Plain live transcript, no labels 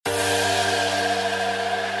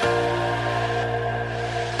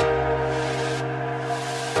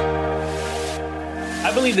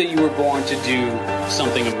believe that you were born to do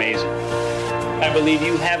something amazing. I believe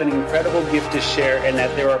you have an incredible gift to share and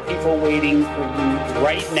that there are people waiting for you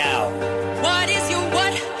right now. What is your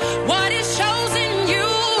what? What is chosen you?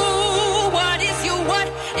 What is your what?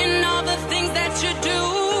 And all the things that you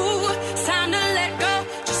do. It's time to let go.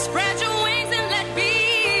 Just spread your wings and let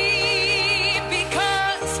be.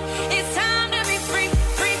 Because it's time to be free,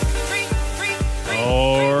 free, free, free, free.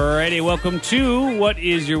 Alrighty, welcome to What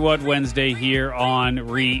Is Your What Wednesday here on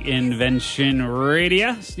Reinvention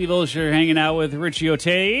Radio. Steve Olsher hanging out with Richie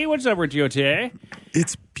Ote. What's up, Richie Ote?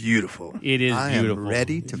 It's beautiful. It is beautiful. I am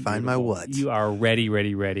ready to find my what. You are ready.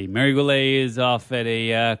 Mary Goulet is off at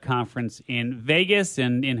a conference in Vegas,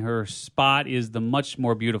 and in her spot is the much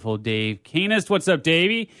more beautiful Dave Canist. What's up,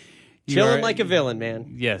 Davey? Chilling like a villain,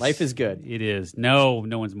 man. Yes. Life is good. It is. No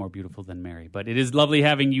one's more beautiful than Mary, but it is lovely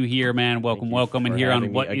having you here, man. Welcome. And here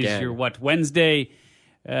on What Is Your What Wednesday.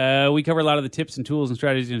 We cover a lot of the tips and tools and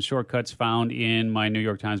strategies and shortcuts found in my New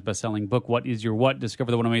York Times bestselling book, What Is Your What?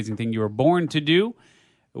 Discover the one amazing thing you were born to do,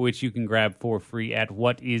 which you can grab for free at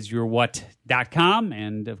whatisyourwhat.com,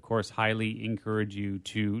 and, of course, highly encourage you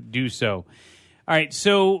to do so. All right,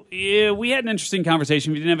 so we had an interesting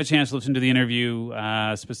conversation. We didn't have a chance to listen to the interview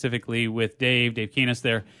specifically with Dave Canist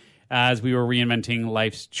there, as we were reinventing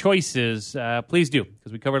life's choices. Please do,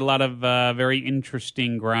 because we covered a lot of very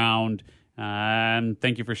interesting ground.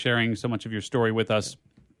 Thank you for sharing so much of your story with us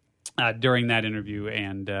during that interview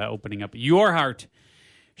and opening up your heart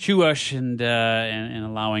to us and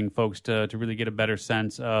allowing folks to really get a better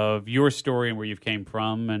sense of your story and where you've came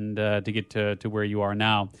from and to get to where you are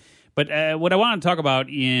now. But what I want to talk about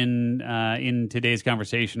in today's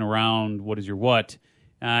conversation around What Is Your What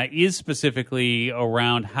is specifically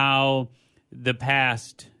around how the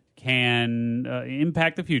past can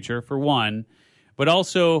impact the future, for one, but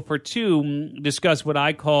also for two, discuss what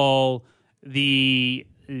I call the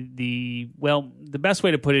best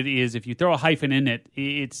way to put it is if you throw a hyphen in it,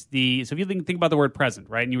 it's so if you think about the word present,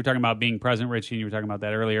 right? And you were talking about being present, Richie, and you were talking about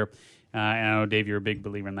that earlier. And I know, Dave, you're a big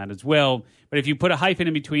believer in that as well. But if you put a hyphen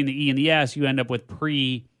in between the E and the S, you end up with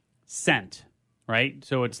pre-sent, right?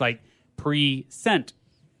 So it's like pre-sent.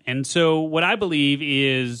 And so what I believe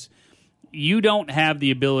is you don't have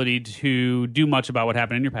the ability to do much about what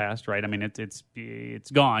happened in your past, right? I mean,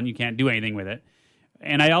 it's gone. You can't do anything with it.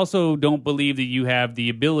 And I also don't believe that you have the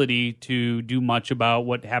ability to do much about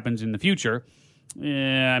what happens in the future.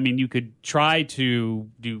 I mean, you could try to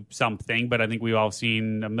do something, but I think we've all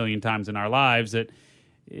seen a million times in our lives that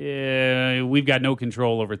we've got no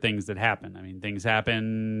control over things that happen. I mean, things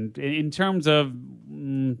happen in terms of,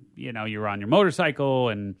 you're on your motorcycle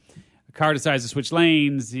and a car decides to switch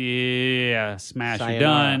lanes. Yeah, smash, Sayonara. You're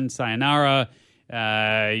done. Sayonara.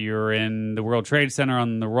 You're in the World Trade Center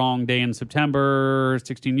on the wrong day in September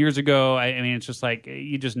 16 years ago. I mean, it's just like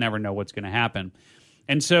you just never know what's going to happen.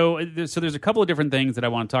 And so there's a couple of different things that I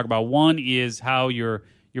want to talk about. One is how your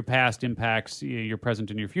past impacts your present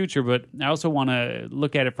and your future, but I also want to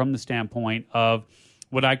look at it from the standpoint of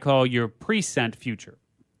what I call your present future,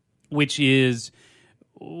 which is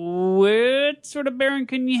what sort of bearing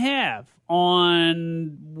can you have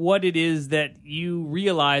on what it is that you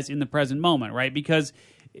realize in the present moment, right? Because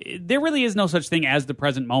there really is no such thing as the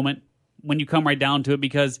present moment when you come right down to it,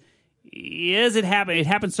 because as it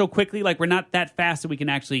happens so quickly, like we're not that fast that we can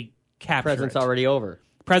actually capture Present's it. already over.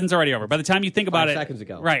 Present's already over. By the time you think about 5 it, seconds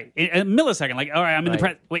ago. Right, a millisecond. Like, all right, I'm in the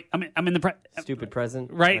Right. Wait, I'm in the Stupid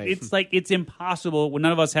present. Right, it's like it's impossible. When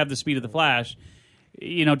none of us have the speed of the flash,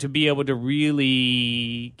 to be able to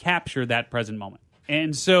really capture that present moment.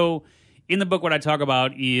 And so, in the book, what I talk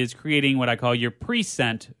about is creating what I call your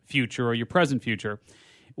present future or your present future,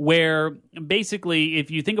 where basically, if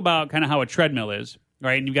you think about kind of how a treadmill is,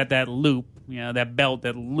 right, and you've got that loop, that belt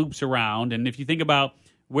that loops around, and if you think about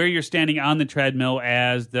where you're standing on the treadmill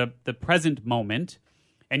as the present moment,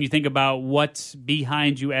 and you think about what's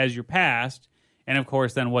behind you as your past, and of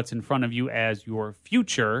course then what's in front of you as your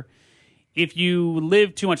future, if you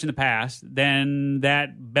live too much in the past, then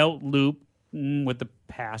that belt loop, with the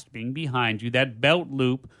past being behind you, that belt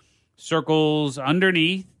loop circles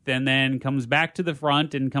underneath and then comes back to the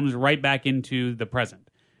front and comes right back into the present,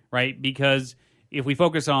 right? Because if we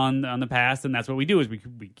focus on the past, then that's what we do, is we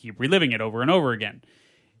keep reliving it over and over again.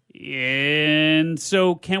 And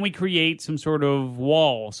so can we create some sort of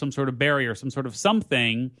wall, some sort of barrier, some sort of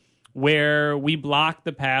something where we block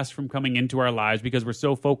the past from coming into our lives because we're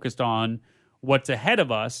so focused on what's ahead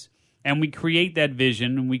of us, and we create that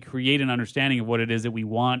vision and we create an understanding of what it is that we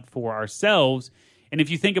want for ourselves. And if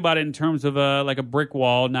you think about it in terms of like a brick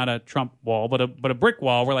wall, not a Trump wall, but a brick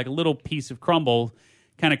wall where like a little piece of crumble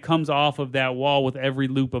kind of comes off of that wall with every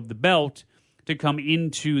loop of the belt, to come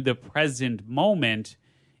into the present moment.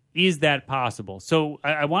 Is that possible? So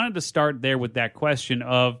I wanted to start there with that question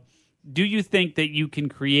of, do you think that you can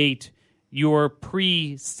create your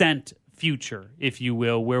pre-sent future, if you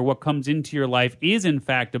will, where what comes into your life is in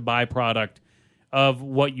fact a byproduct of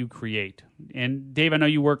what you create? And Dave, I know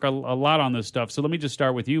you work a lot on this stuff, so let me just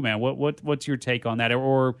start with you, man. What's your take on that?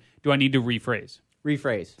 Or do I need to rephrase?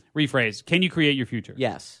 Rephrase. Can you create your future?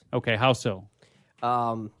 Yes. Okay, how so?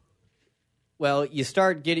 Well, you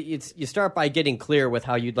start by getting clear with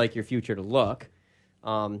how you'd like your future to look.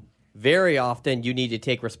 Very often, you need to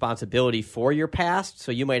take responsibility for your past.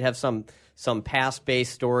 So you might have some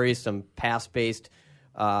past-based stories, some past-based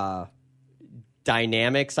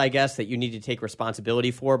dynamics, I guess, that you need to take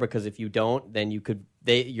responsibility for. Because if you don't, then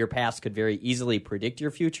your past could very easily predict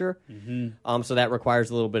your future. Mm-hmm. So that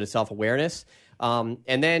requires a little bit of self-awareness.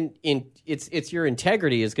 And then it's your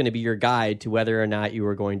integrity is going to be your guide to whether or not you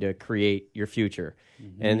are going to create your future.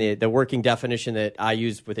 Mm-hmm. And the working definition that I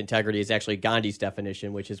use with integrity is actually Gandhi's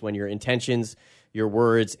definition, which is when your intentions, your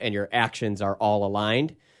words, and your actions are all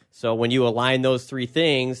aligned. So when you align those three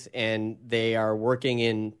things and they are working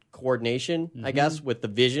in coordination, mm-hmm. I guess, with the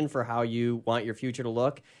vision for how you want your future to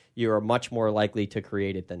look, you are much more likely to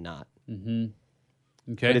create it than not. Mm-hmm.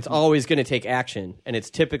 Okay. But it's always going to take action, and it's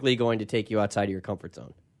typically going to take you outside of your comfort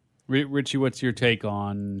zone. Richie, what's your take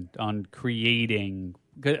on creating?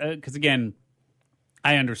 Because again,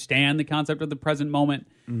 I understand the concept of the present moment,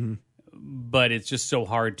 mm-hmm. but it's just so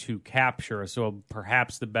hard to capture. So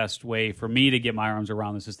perhaps the best way for me to get my arms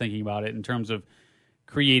around this is thinking about it in terms of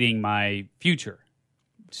creating my future.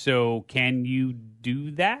 So can you do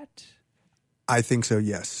that? I think so,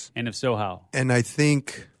 yes. And if so, how? And I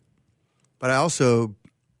think... But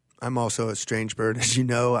I'm also a strange bird, as you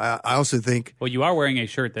know. I also think... Well, you are wearing a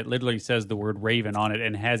shirt that literally says the word Raven on it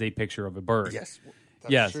and has a picture of a bird. Yes,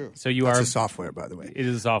 that's true. So you That's a software, by the way. It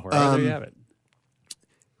is a software. There you have it.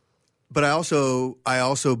 But I also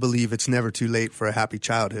believe it's never too late for a happy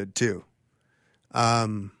childhood, too.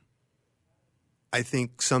 I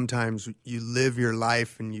think sometimes you live your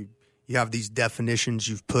life and you have these definitions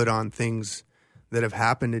you've put on things that have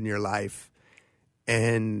happened in your life.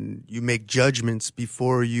 And you make judgments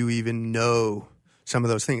before you even know some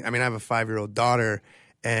of those things. I mean, I have a 5-year-old daughter,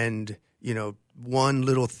 and, one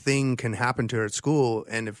little thing can happen to her at school,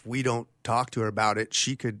 and if we don't talk to her about it,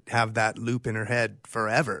 she could have that loop in her head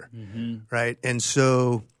forever, mm-hmm. right? And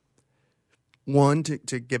so, one, to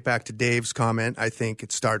get back to Dave's comment, I think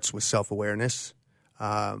it starts with self-awareness.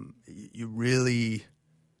 You really,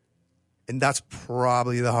 and that's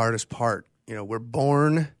probably the hardest part. We're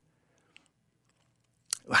born...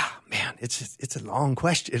 Wow, man, it's a long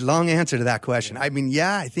question, a long answer to that question. I mean,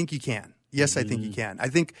 yeah, I think you can. Yes, I think you can. I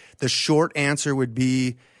think the short answer would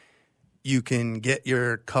be you can get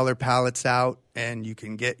your color palettes out and you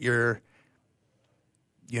can get your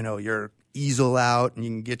easel out and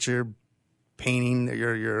you can get your painting,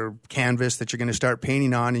 your canvas that you're going to start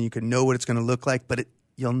painting on, and you can know what it's going to look like, but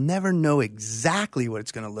you'll never know exactly what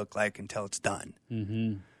it's going to look like until it's done.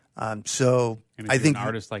 Mm-hmm. So and if I you're think an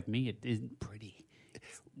artist like me, it isn't pretty.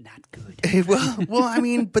 Not good. well, I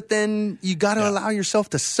mean, but then you got to allow yourself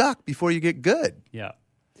to suck before you get good.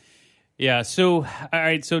 Yeah. So, all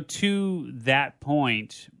right. So to that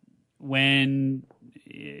point, when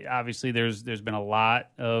obviously there's been a lot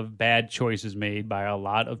of bad choices made by a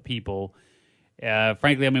lot of people.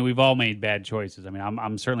 Frankly, I mean, we've all made bad choices. I mean,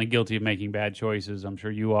 I'm certainly guilty of making bad choices. I'm sure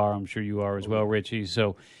you are. I'm sure you are as well, Richie.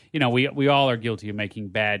 So, we all are guilty of making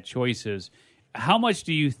bad choices. How much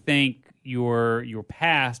do you think your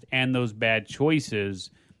past and those bad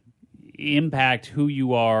choices impact who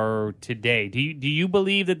you are today? Do you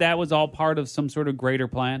believe that was all part of some sort of greater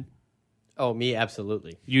plan? Oh, me,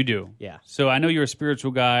 absolutely. You do? Yeah. So I know you're a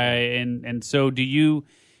spiritual guy, and so do you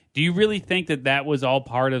really think that was all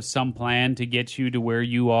part of some plan to get you to where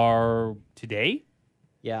you are today?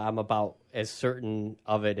 Yeah, I'm about as certain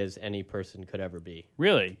of it as any person could ever be.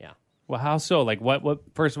 Really? Yeah. Well, how so? Like, what?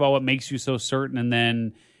 First of all, what makes you so certain, and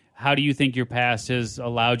then how do you think your past has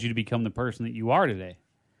allowed you to become the person that you are today?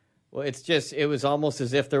 Well, it was almost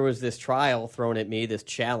as if there was this trial thrown at me, this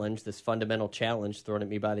challenge, this fundamental challenge thrown at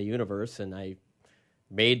me by the universe, and I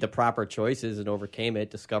made the proper choices and overcame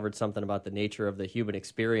it, discovered something about the nature of the human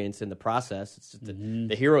experience in the process. It's just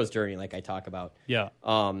the hero's journey, like I talk about. Yeah.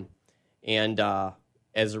 And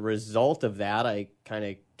as a result of that, I kind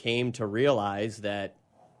of came to realize that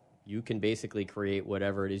you can basically create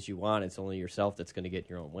whatever it is you want. It's only yourself that's going to get in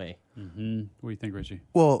your own way. Mm-hmm. What do you think, Richie?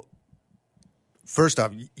 Well, first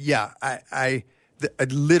off, yeah, I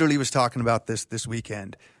literally was talking about this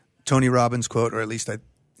weekend. Tony Robbins quote, or at least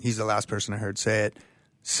he's the last person I heard say it.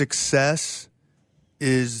 Success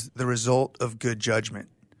is the result of good judgment.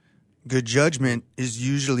 Good judgment is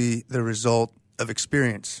usually the result of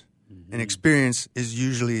experience. Mm-hmm. And experience is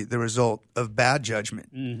usually the result of bad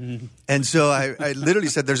judgment. Mm-hmm. And so I literally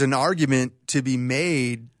said there's an argument to be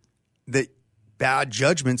made that bad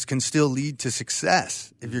judgments can still lead to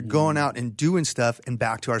success if you're going out and doing stuff, and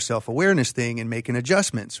back to our self-awareness thing and making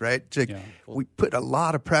adjustments, right? We put a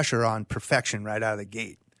lot of pressure on perfection right out of the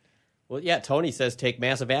gate. Well, yeah, Tony says take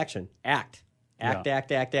massive action. Act, and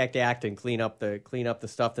clean up the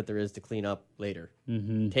stuff that there is to clean up later.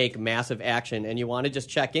 Mm-hmm. Take massive action, and you want to just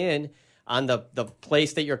check in on the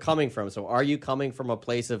place that you're coming from. So are you coming from a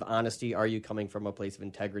place of honesty? Are you coming from a place of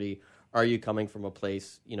integrity? Are you coming from a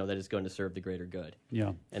place, that is going to serve the greater good?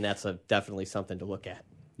 Yeah. And that's definitely something to look at.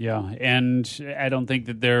 Yeah, and I don't think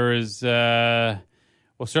that there is,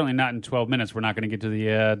 certainly not in 12 minutes. We're not going to get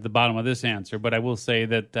to the bottom of this answer, but I will say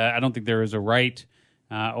that I don't think there is a right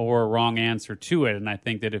or a wrong answer to it. And I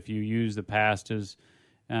think that if you use the past as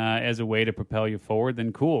a way to propel you forward,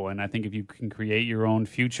 then cool. And I think if you can create your own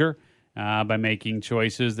future by making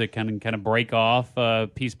choices that can kind of break off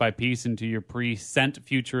piece by piece into your pre-sent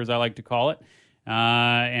future, as I like to call it,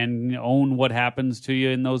 and own what happens to you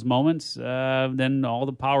in those moments, then all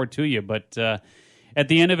the power to you. But at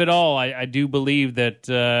the end of it all, I do believe that,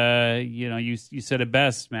 you said it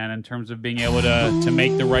best, man, in terms of being able to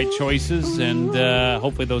make the right choices, and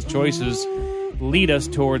hopefully those choices lead us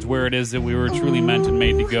towards where it is that we were truly meant and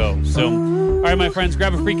made to go. So, all right, my friends,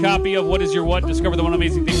 grab a free copy of What Is Your What? Discover the one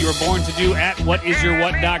amazing thing you were born to do at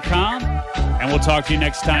whatisyourwhat.com. And we'll talk to you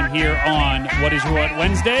next time here on What Is Your What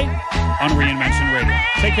Wednesday on Reinvention Radio.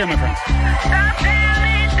 Take care, my friends.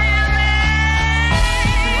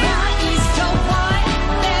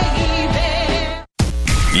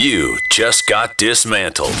 You just got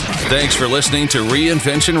dismantled. Thanks for listening to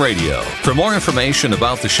Reinvention Radio. For more information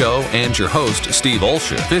about the show and your host, Steve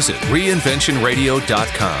Olsher, visit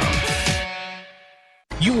reinventionradio.com.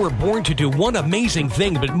 You were born to do one amazing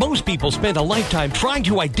thing, but most people spend a lifetime trying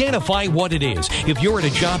to identify what it is. If you're at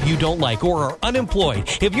a job you don't like or are unemployed,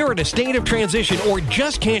 if you're in a state of transition or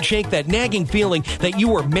just can't shake that nagging feeling that you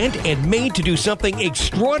were meant and made to do something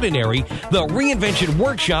extraordinary, the Reinvention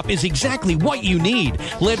Workshop is exactly what you need.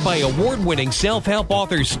 Led by award-winning self-help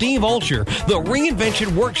author Steve Olsher, the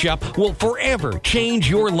Reinvention Workshop will forever change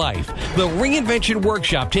your life. The Reinvention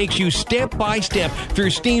Workshop takes you step by step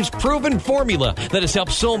through Steve's proven formula that has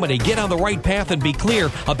helped so many get on the right path and be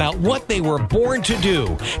clear about what they were born to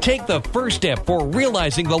do. Take the first step for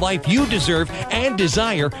realizing the life you deserve and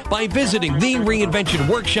desire by visiting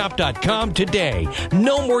thereinventionworkshop.com today.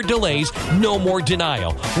 No more delays, no more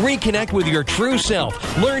denial. Reconnect with your true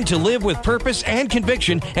self. Learn to live with purpose and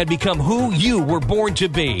conviction and become who you were born to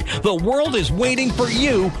be. The world is waiting for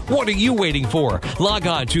you. What are you waiting for? Log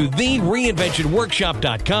on to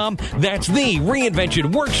thereinventionworkshop.com. That's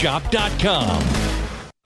thereinventionworkshop.com.